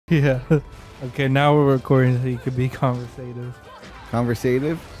Yeah. Okay, now we're recording so you could be conversative.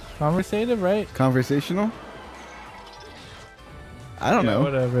 Conversative? Conversative, right? Conversational? I don't know.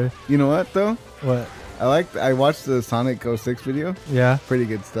 Whatever. You know what though? What? I watched the Sonic 06 video. Yeah. Pretty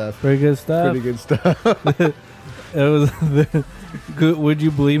good stuff. Pretty good stuff. Pretty good stuff. It was good. Would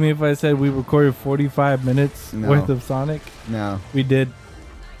you believe me if I said we recorded 45 minutes worth of Sonic? No. We did.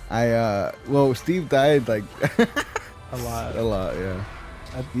 Well, Steve died like a lot. A lot, yeah.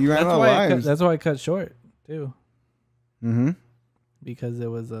 He ran out of lives. That's why I cut short too. Mm-hmm. Because it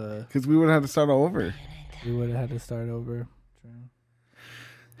was because we would have had to start all over. We would have had to start over.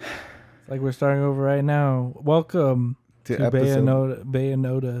 It's like we're starting over right now. Welcome to Bayonetta.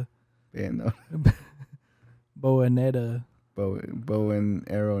 Bayonetta. Bow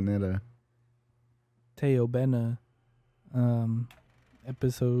and Arrow Netta. Teo Bena.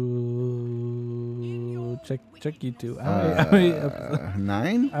 Episode check YouTube. How many episodes?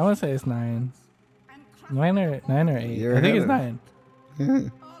 9? I want to say it's 9. 9 or 8. I think it's 9.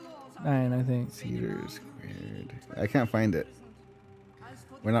 9, I think. Cedar squared. I can't find it.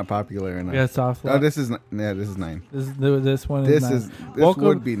 We're not popular enough. Yeah, soft. Oh, this is 9. This one is 9. This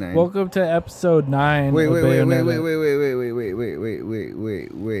would be 9. Welcome to episode 9. Wait.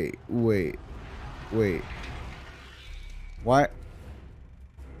 What?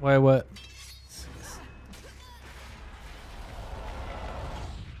 Why what?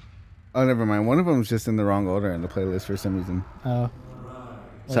 Oh, never mind. One of them is just in the wrong order in the playlist for some reason. Oh.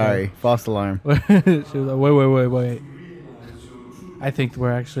 Sorry. False alarm. She was like, wait. I think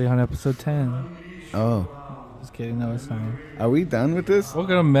we're actually on episode 10. Oh. Just kidding. No, it's 9. Are we done with this?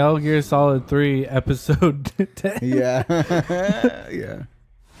 Welcome to Metal Gear Solid 3, episode 10. Yeah. Yeah.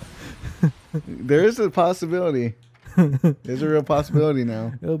 There is a possibility. There's a real possibility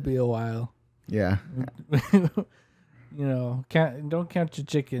now. It'll be a while. Yeah. You know, don't count your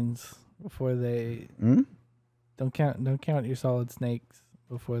chickens before they. Don't count your solid snakes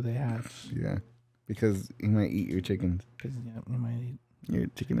before they hatch. Yeah, because he might eat your chickens. Because he might eat your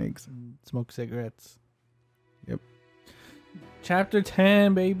chicken eggs. Smoke cigarettes. Yep. Chapter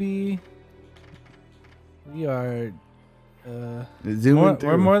 10, baby. We are.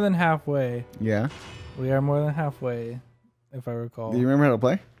 We're more than halfway. Yeah. We are more than halfway, if I recall. Do you remember how to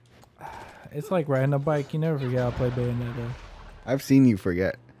play? It's like riding a bike. You never forget how to play Bayonetta. I've seen you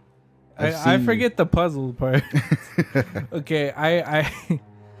forget. I forget the puzzle part. Okay, I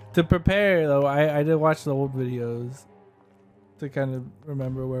to prepare though, I did watch the old videos to kind of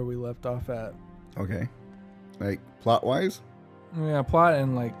remember where we left off at. Okay. Like plot wise? Yeah, plot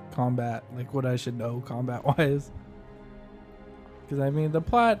and like combat, like what I should know combat wise. Because I mean the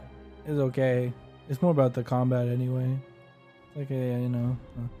plot is okay. It's more about the combat anyway. It's like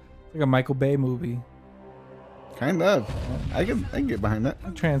it's like a Michael Bay movie. Kind of. I can get behind that.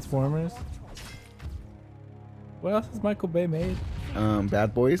 Transformers. What else has Michael Bay made?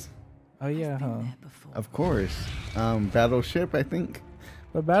 Bad Boys. Oh yeah, huh? Of course. Battleship, I think.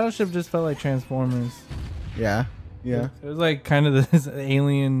 But Battleship just felt like Transformers. Yeah. Yeah. It was like kind of this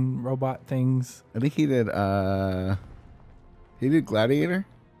alien robot things. I think he did Gladiator.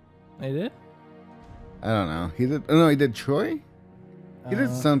 They did? I don't know. He did. Oh no, he did Troy. He did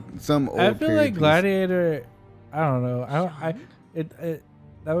some old. I feel like Gladiator. I don't know.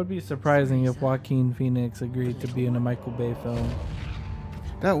 That would be surprising if Joaquin Phoenix agreed to be in a Michael Bay film.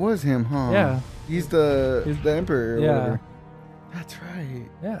 That was him, huh? Yeah. He's the emperor. Or whatever. That's right.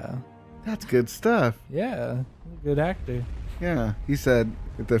 Yeah. That's good stuff. Yeah. Good actor. Yeah. He said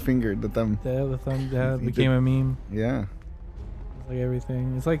with the finger, the thumb. Yeah, the thumb. Yeah, became a meme. Yeah. It's like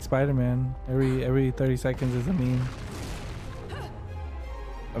everything. It's like Spider-Man. Every 30 seconds is a meme.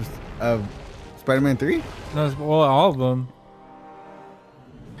 Of Spider-Man 3? No, well, all of them.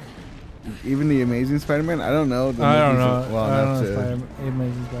 Even the Amazing Spider-Man? I don't know. I don't know. Well, I don't know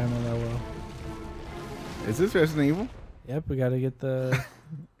Amazing Spider-Man that well. Is this Resident Evil? Yep, we gotta get the.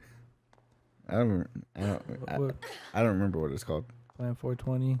 I don't remember what it's called. Plan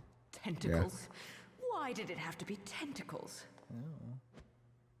 420. Tentacles. Yeah. Why did it have to be tentacles? Oh.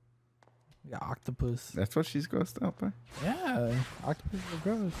 Yeah, octopus. That's what she's grossed out by? Yeah, octopus are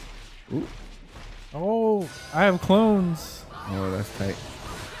gross. Ooh. Oh, I have clones. Oh, that's tight.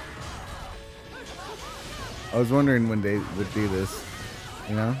 I was wondering when they would do this,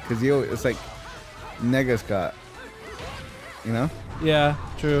 because it's like Nega Scott, Yeah,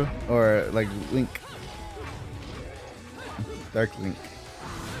 true. Or like Link, Dark Link.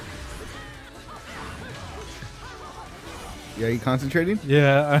 Yeah, you concentrating?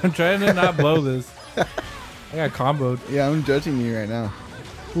 Yeah, I'm trying to not blow this. I got comboed. Yeah, I'm judging you right now.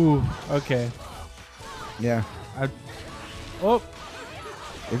 Ooh, okay. Yeah. Oh.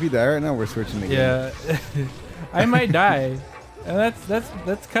 If you die right now, we're switching again. Yeah, I might die, and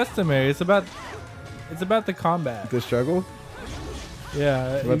that's customary. It's about the combat. The struggle. Yeah,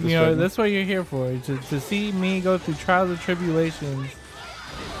 About the you know struggle? that's what you're here for. To see me go through trials and tribulations.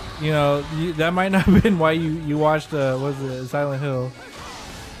 You know that might not have been why you watched was it Silent Hill.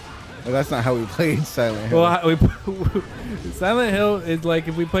 Well, that's not how we played Silent Hill. Well, Silent Hill is like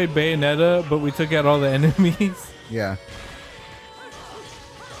if we played Bayonetta, but we took out all the enemies. Yeah.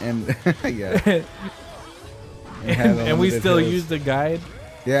 And yeah. And we still used the guide.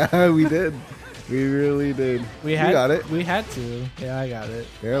 Yeah, we did. We really did. We got it. We had to. Yeah, I got it.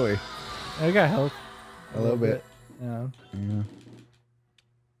 Barely. I got health. A little bit. Yeah. Yeah.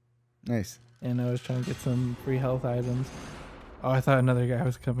 Nice. And I was trying to get some free health items. Oh, I thought another guy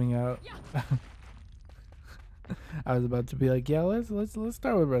was coming out. I was about to be like, yeah, let's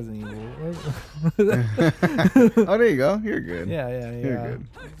start with Resident Evil. Oh, there you go. You're good. Yeah. You're good.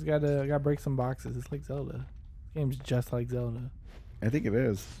 Just gotta break some boxes. It's like Zelda. This game's just like Zelda. I think it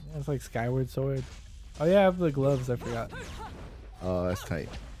is. Yeah, it's like Skyward Sword. Oh yeah, I have the gloves. I forgot. Oh, that's tight.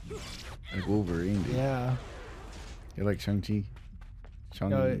 Like Wolverine, dude. Yeah. You're like Shang-Chi.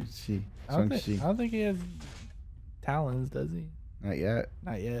 Shang-Chi. I don't think he has talons, does he? Not yet.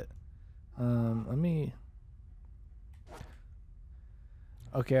 Not yet. Let me.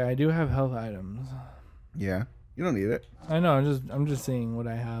 Okay, I do have health items. Yeah. You don't need it. I know. I'm just seeing what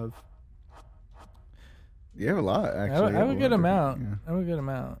I have. You have a lot, actually. I have a good amount. Yeah. I have a good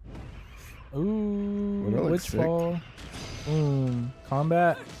amount. Ooh, Well, that looks witch ball. Boom.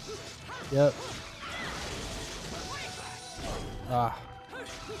 Combat. Yep. Ah.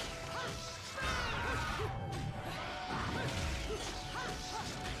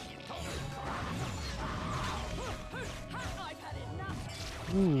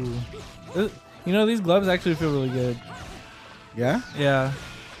 Ooh. You know, these gloves actually feel really good. Yeah? Yeah.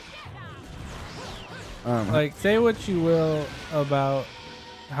 Like, say what you will about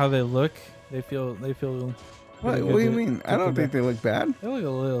how they look. They feel. What really do good you to- mean? to I don't think compare. they look bad. They look a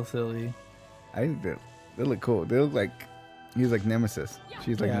little silly. I think they look cool. They look like he's like Nemesis.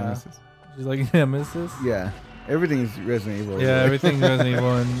 She's like Yeah. Nemesis. She's like Nemesis. Yeah. Everything is Resident Evil. Yeah, everything Resident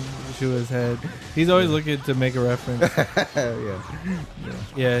Evil in Shua's head. He's always looking to make a reference. Yeah.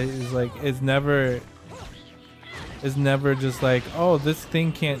 Yeah, he's like, it's never just like, oh, this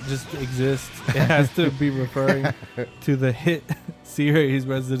thing can't just exist. It has to be referring to the hit series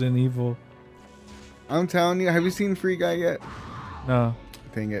Resident Evil. I'm telling you, have you seen Free Guy yet? No,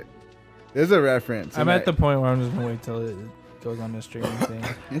 Dang it. There's a reference. I'm and at the point where I'm just gonna wait till it goes on the streaming thing.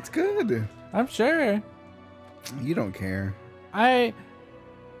 It's good. I'm sure. You don't care.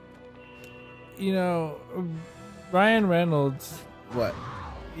 You know, Ryan Reynolds, What?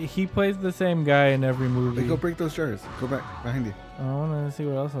 he plays the same guy in every movie. Hey, go break those jars. Go back behind you. I want to see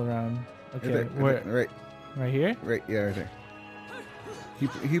what else is around. Okay, Right there, where? right there, right. Right here? Right. Yeah, right there.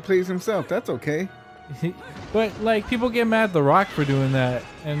 He plays himself. That's okay. But like, people get mad at The Rock for doing that,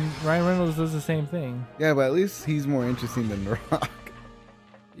 and Ryan Reynolds does the same thing. Yeah, but at least he's more interesting than The Rock.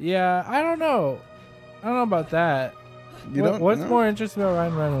 Yeah, I don't know about that. What's know? more interesting about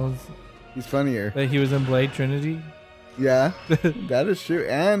Ryan Reynolds? He's funnier. That he was in Blade Trinity? Yeah, that is true.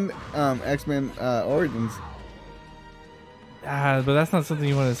 And X-Men Origins. But that's not something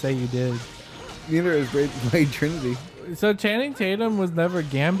you want to say you did. Neither is Blade Trinity. So Channing Tatum was never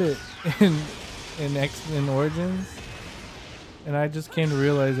Gambit in X-Men Origins, and I just came to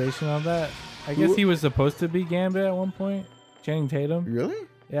realization on that. I guess he was supposed to be Gambit at one point. Channing Tatum. Really?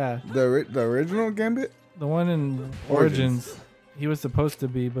 Yeah. The original Gambit? The one in Origins. He was supposed to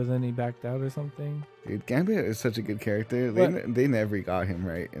be, but then he backed out or something. Dude, Gambit is such a good character. They never got him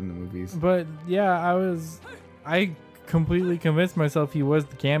right in the movies. But yeah, I completely convinced myself he was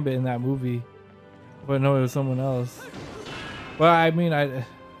the Gambit in that movie, but no, it was someone else. Well, I mean, I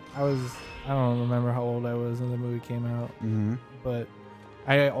don't remember how old I was when the movie came out, but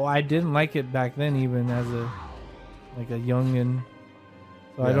I didn't like it back then, even as a youngin.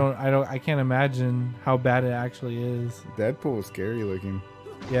 So Yeah. I can't imagine how bad it actually is. Deadpool was scary looking.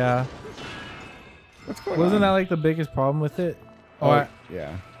 Yeah. What's going Wasn't on? that like the biggest problem with it?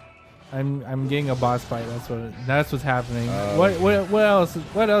 Yeah. I'm getting a boss fight. That's what's happening. Oh.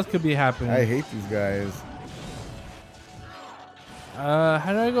 What else could be happening? I hate these guys.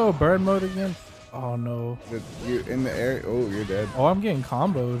 How do I go bird mode again? Oh no. You're in the air. Oh, you're dead. Oh, I'm getting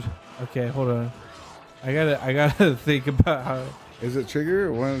comboed. Okay, hold on. I gotta think about how. Is it trigger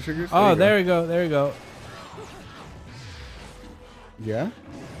or one of the triggers? Oh, you there we go. There we go. Yeah?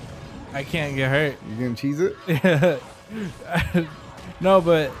 I can't get hurt. You gonna cheese it? No,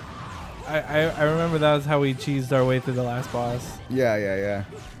 but I remember that was how we cheesed our way through the last boss. Yeah. Yeah,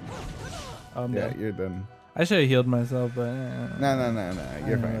 You're done. I should have healed myself, but No.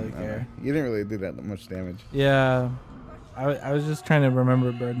 You're don't fine. really care. You didn't really do that much damage. Yeah, I was just trying to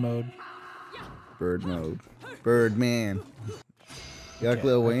remember bird mode. Bird mode. Birdman. You like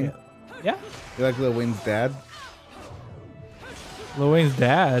Lil Wayne? Okay. Yeah, You like Lil Wayne's dad? Lil Wayne's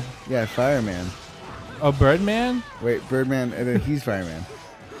dad. Yeah, Fireman. Oh, Birdman. Wait, Birdman, and then he's Fireman.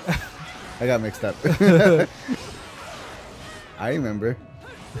 I got mixed up. I remember.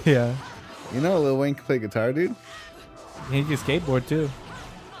 Yeah, You know Lil Wayne can play guitar, dude? he can skateboard too.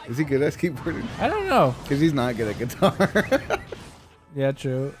 Is he good at skateboarding? I don't know. Because he's not good at guitar. Yeah,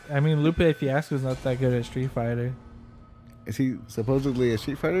 true. I mean, Lupe Fiasco's not that good at Street Fighter. Is he supposedly a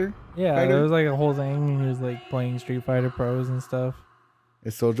Street Fighter? Yeah, Fighter? there was like a whole thing. He was like playing Street Fighter Pros and stuff.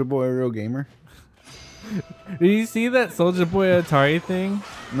 Is Soldier Boy a real gamer? Did you see that Soldier Boy Atari thing?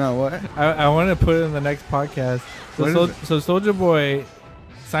 No, what? I want to put it in the next podcast. What So, is it? so Soldier Boy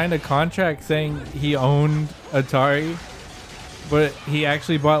signed a contract saying he owned Atari, but he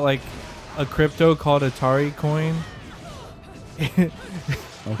actually bought like a crypto called Atari coin.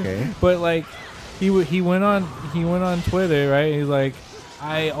 Okay. But like he went on Twitter, right? He's like,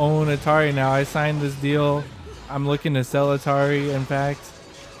 I own Atari now. I signed this deal. I'm looking to sell Atari, in fact,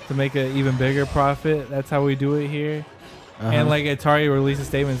 to make an even bigger profit. That's how we do it here. Uh-huh. And like Atari released a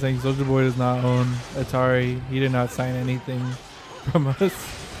statement saying Soldier Boy does not own Atari. He did not sign anything from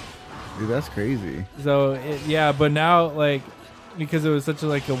us. Dude, that's crazy. So yeah, but now like because it was such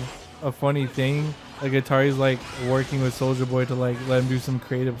a funny thing, like Atari's like working with Soldier Boy to like let him do some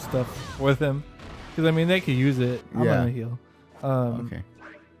creative stuff with him. Because I mean they could use it. I'm Yeah. gonna heal. Okay.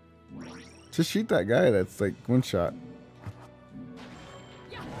 Just shoot that guy that's like one shot.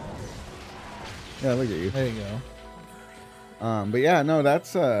 Yeah, look at you. There you go. But yeah, no,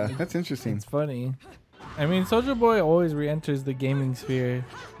 that's interesting. It's funny. I mean, Soldier Boy always re-enters the gaming sphere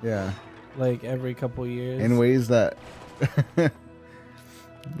Yeah. like every couple years. In ways that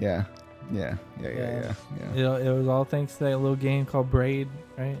Yeah. It was all thanks to that little game called Braid,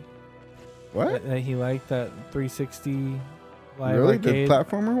 right? What? That he liked, that 360 live Really? arcade. The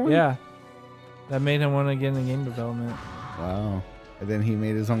platformer one? Yeah. That made him want to get into game development. Wow. And then he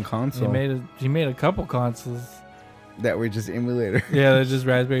made his own console He made a couple consoles. that were just emulator. Yeah, they're just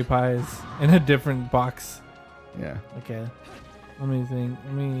Raspberry Pis in a different box. Yeah. Okay. Let me think.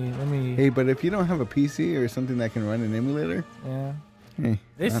 Let me. Hey, but if you don't have a PC or something that can run an emulator, Yeah. hey,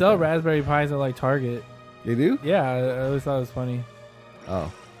 They not sell bad. Raspberry Pis at like Target. You do? Yeah, I always thought it was funny.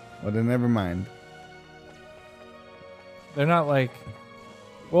 Oh. Well, then never mind. They're not like.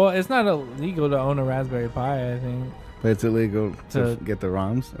 Well, it's not illegal to own a Raspberry Pi, I think. But it's illegal to To- get the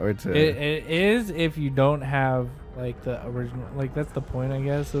ROMs or to. It is if you don't have like the original. Like that's the point, I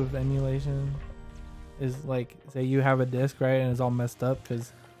guess, of emulation. Is like say you have a disc, right, and it's all messed up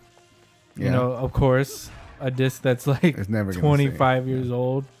because you Yeah. know, of course, a disc that's like It's never gonna 25 stay. years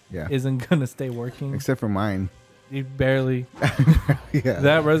old Yeah. isn't gonna stay working. Except for mine. You barely Yeah.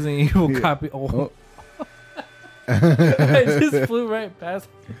 that Resident Evil Yeah. copy. Oh, Oh. I just flew right past.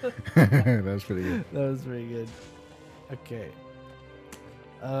 That's pretty good. That was pretty good. Okay.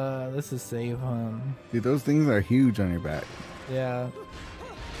 This is save home. Dude, those things are huge on your back. Yeah.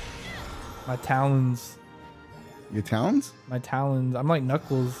 My talons. Your talons? My talons. I'm like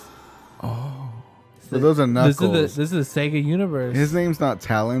Knuckles. Oh. So those are Knuckles. This is the Sega universe. His name's not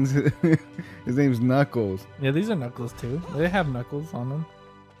Talons. His name's Knuckles. Yeah, these are Knuckles too. They have Knuckles on them.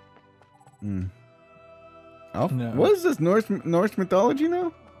 Mm. Oh, No. what is this Norse mythology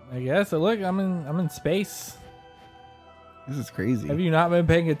now? I guess. So look, I'm in space. This is crazy. Have you not been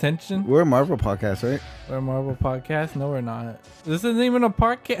paying attention? We're a Marvel podcast, right? We're a Marvel podcast. No, we're not. This isn't even a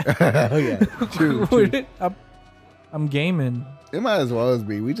podcast. Oh yeah, true. I'm gaming. It might as well as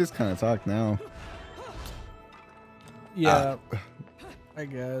be. We just kind of talk now. Yeah, I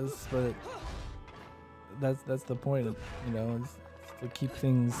guess, but that's the point. You know, is to keep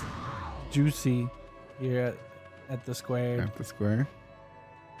things juicy here at the square. At the square.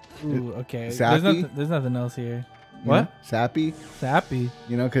 Ooh, okay. Sappy? There's nothing else here. You What? know? Sappy. Sappy.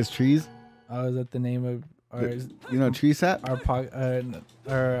 You know, because trees. Oh, is that the name of our You know, tree sap. our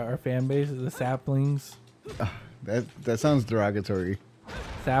fan base? Is the saplings? That sounds derogatory.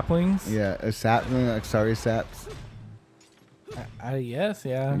 Saplings? Yeah, a sapling. Like sorry, saps. Yes,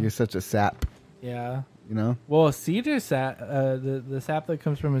 yeah, You're such a sap. yeah. You know. Well, a cedar sap, the sap that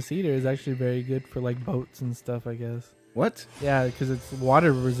comes from a cedar is actually very good for like boats and stuff, I guess. What? Yeah, because it's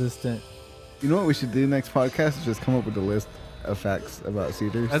water resistant. You know what we should do next podcast? Is just come up with a list. of facts about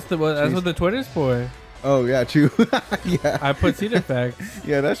cedars. That's what the Twitter's for. Oh yeah, true. Yeah, I put cedar facts.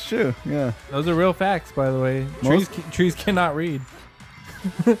 yeah, that's true. Yeah, Those are real facts, by the way. Trees cannot read,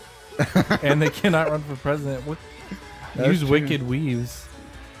 and they cannot run for president. Use true. wicked weaves.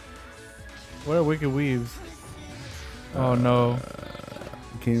 What are wicked weaves? Oh no.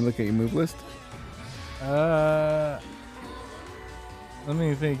 Can you look at your move list? Let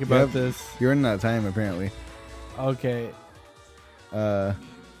me think about this. You're running out of time apparently. Okay.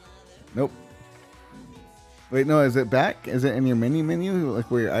 Nope. Wait, no, is it back? Is it in your menu,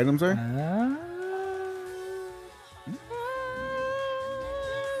 like where your items are?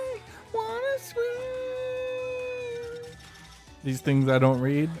 These things I don't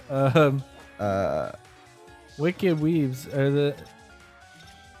read. Wicked weaves are the.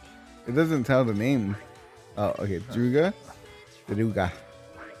 It doesn't tell the name. Oh, okay. Druga.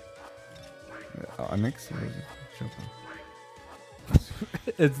 Onyx.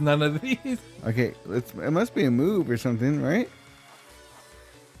 It's none of these. Okay, it must be a move or something, right?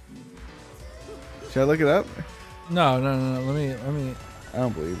 Should I look it up? No. Let me. I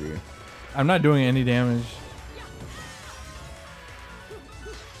don't believe you. I'm not doing any damage.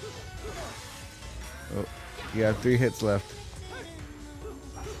 Oh, you have 3 hits left.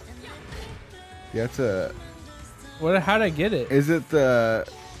 You have to. What? How'd I get it? Is it the?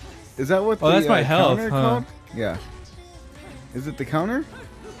 Is that what? Oh, the, that's my health, counter huh? called? Yeah. Is it the counter?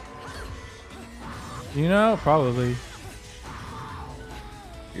 You know, probably.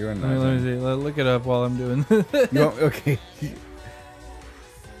 You're on Let me see. Look it up while I'm doing this. No, okay.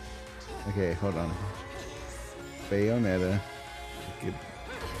 Okay, hold on. Bayonetta. Good.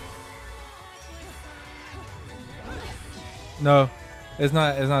 No, it's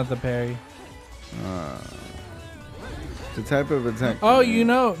not. It's not the parry. The type of attack. Oh, you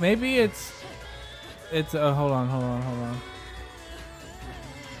know, maybe it's. Hold on.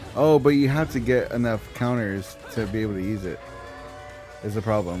 Oh, but you have to get enough counters to be able to use it. Is the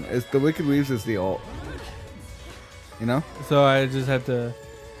problem? It's the Wicked Weaves is the ult. You know? So I just have to.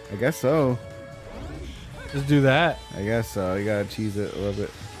 I guess so. Just do that. I guess so. You gotta cheese it a little bit.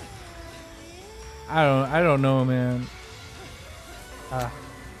 I don't know, man.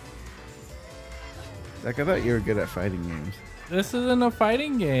 Like, I thought you were good at fighting games. This isn't a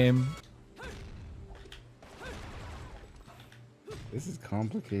fighting game. This is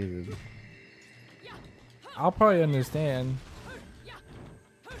complicated. I'll probably understand.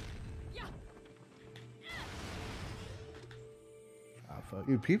 Oh, fuck.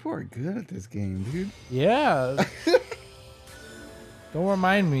 Dude, people are good at this game, dude. Yeah. Don't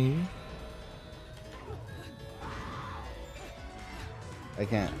remind me. I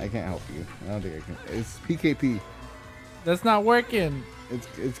can't help you. I don't think I can. It's PKP. That's not working.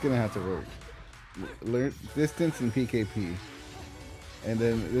 It's gonna have to work. Learn distance and PKP. And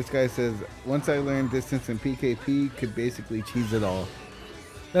then this guy says, once I learned distance and PKP, could basically cheese it all.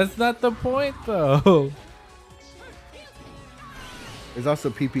 That's not the point, though. There's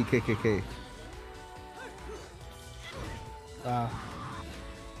also PPKKK. Wow.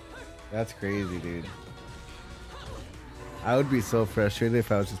 That's crazy, dude. I would be so frustrated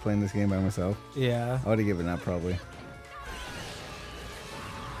if I was just playing this game by myself. Yeah. I would have given up probably.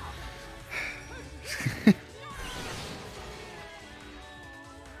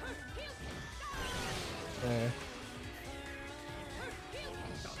 There.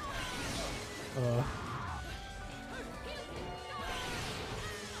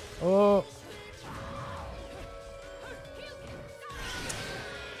 Oh.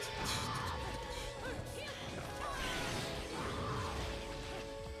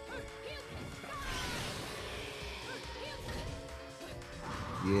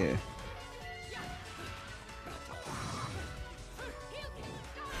 Yeah.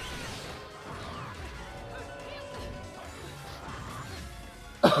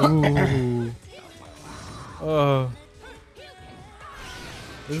 Ooh. Oh.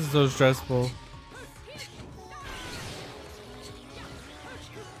 This is so stressful.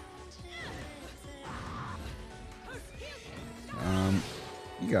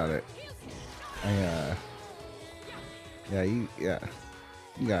 You got it.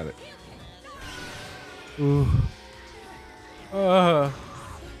 You got it. Ooh.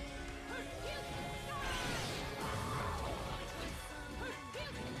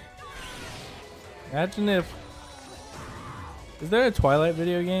 Imagine if. Is there a Twilight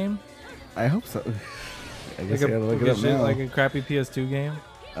video game? I hope so. I guess Like I gotta look it up now. like a crappy PS2 game?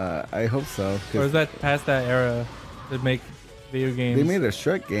 I hope so. Or is that past that era to make video games? They made a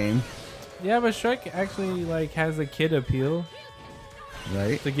Shrek game, Yeah, but Shrek actually like has a kid appeal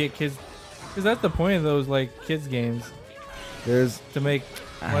right? to get kids, because that's the point of those like kids games. There's to make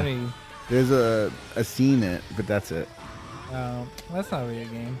money. there's a scene in it, but that's it. That's not really a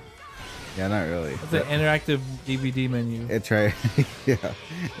game. Yeah, not really. It's an interactive DVD menu. It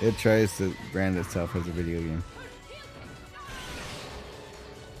tries to brand itself as a video game.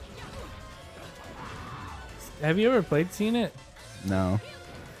 Have you ever played Seen It? No.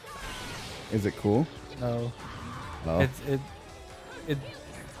 Is it cool? No. Oh.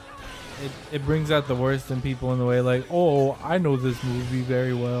 It brings out the worst in people in the way like, oh, I know this movie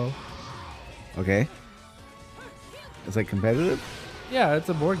very well. Okay. It's like competitive? Yeah, it's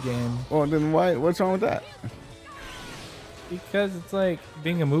a board game. Well, then why? What's wrong with that? Because it's like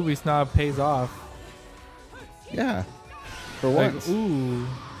being a movie snob pays off. Yeah. For Like, once. ooh.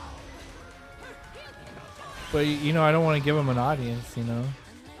 But you know, I don't want to give them an audience, you know.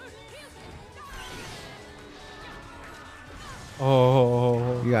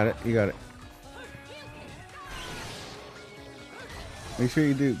 Oh. You got it. You got it. Make sure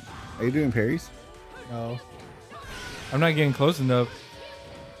you do. Are you doing parries? No. I'm not getting close enough.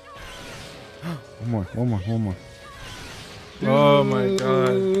 One more. Oh my god.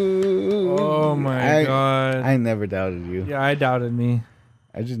 Oh my god. I never doubted you. Yeah, I doubted me.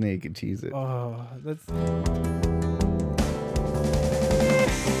 I just need to cheese it. Oh, that's